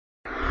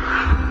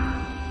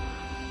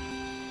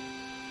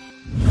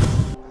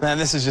Man,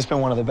 this has just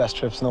been one of the best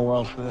trips in the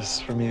world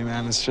for me,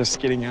 man. It's just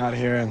getting out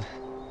here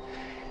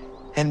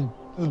and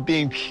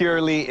being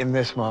purely in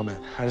this moment.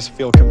 I just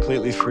feel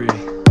completely free.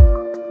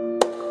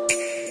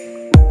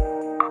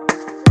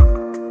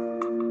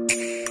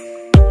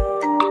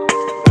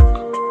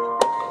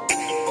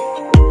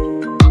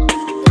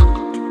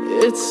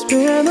 It's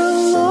been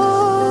a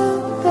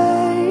long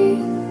day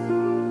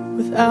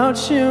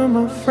without you,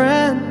 my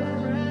friend,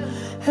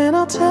 and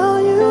I'll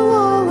tell you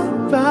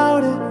all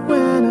about it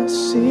when I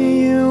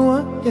see you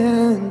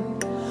again.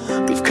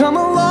 We've come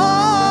a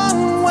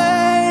long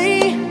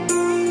way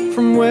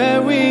from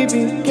where we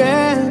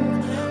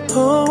began.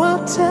 Oh,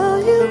 I'll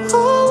tell you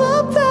all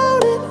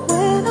about it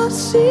when I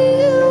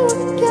see you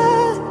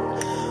again.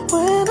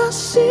 When I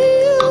see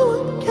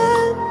you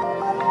again.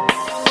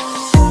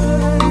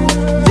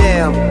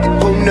 Damn,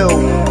 who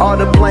knew? All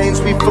the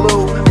planes we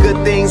flew,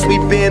 good things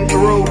we've been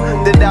through,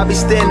 that I'll be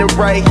standing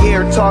right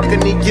here talking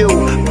to you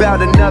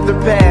about another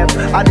path.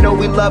 I know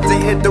we love to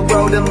hit the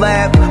road and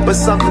laugh, but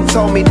something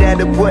told me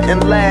that it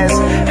wouldn't last.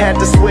 Had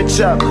to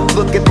switch up,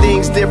 look at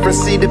things different,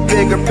 see the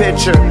bigger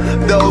picture.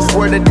 Those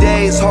were the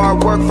days,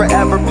 hard work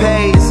forever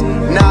pays.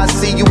 Now I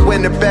see you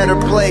in a better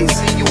place.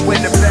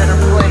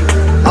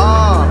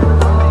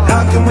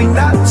 How can we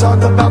not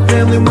talk about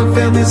family when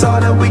family's all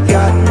that we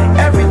got?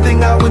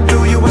 Everything I went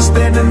through, you were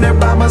standing there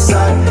by my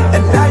side,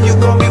 and now you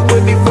gon' be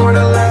with me for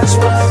the last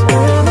ride.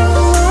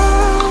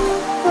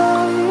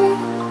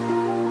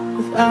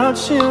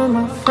 Without you,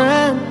 my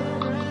friend,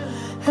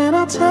 and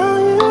I'll tell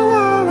you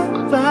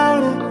all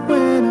about it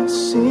when I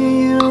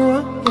see you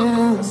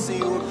again.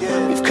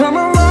 We've come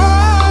a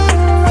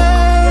long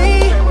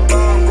way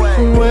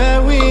from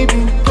where we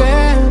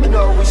began.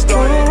 Oh,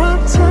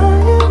 I'll tell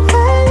you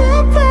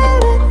all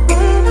about it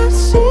when I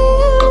see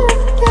you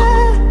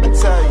again.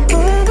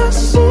 When I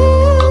see you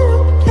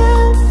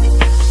again.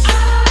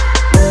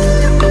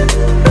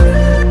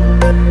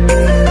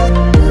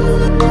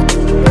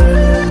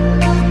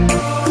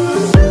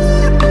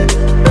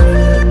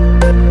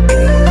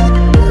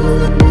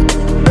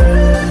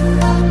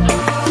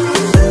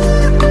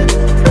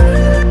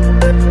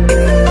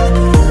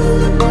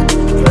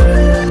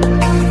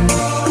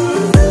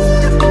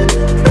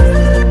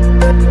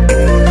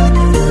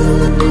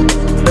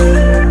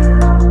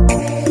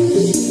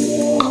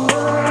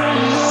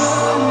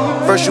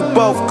 First you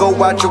both go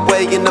out your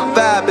way and the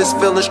vibe is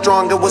feeling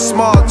stronger. What's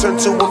small turn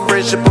to a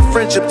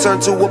friendship turn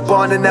to a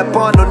bond, and that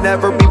bond will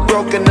never be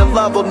broken, the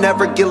love will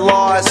never get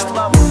lost.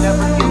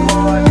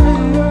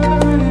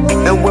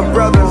 And when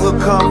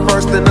brotherhood come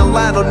first, then the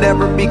line will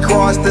never be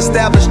crossed.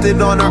 Established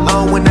it on our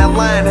own when that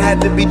line had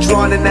to be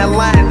drawn, and that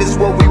line is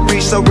what we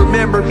reach. So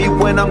remember me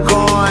when I'm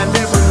gone.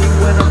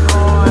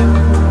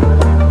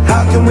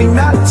 How can we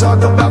not talk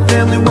about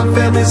family when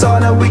family's all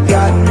that we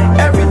got?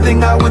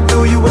 Everything I went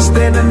through, you were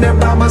standing there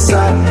by my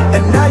side,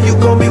 and now you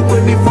gon' be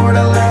with me for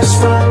the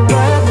last ride.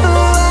 Let the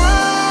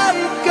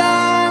light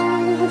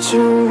guide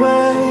your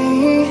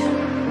way,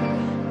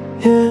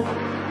 yeah.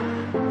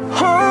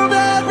 Hold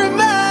every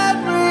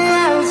memory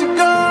as you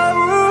go.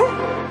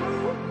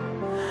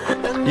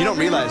 You don't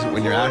realize it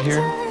when you're out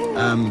here,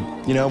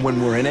 you know,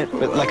 when we're in it,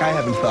 but like I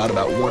haven't thought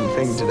about one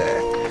thing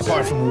today,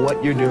 apart from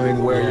what you're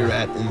doing, where you're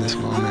at in this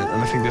moment,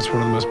 and I think that's one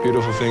of the most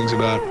beautiful things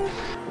about it.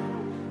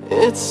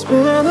 It's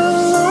been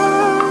a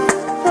long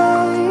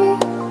day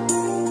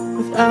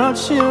without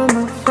you,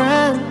 my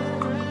friend,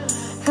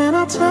 and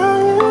I'll tell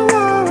you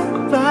all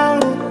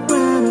about it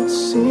when I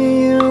see you.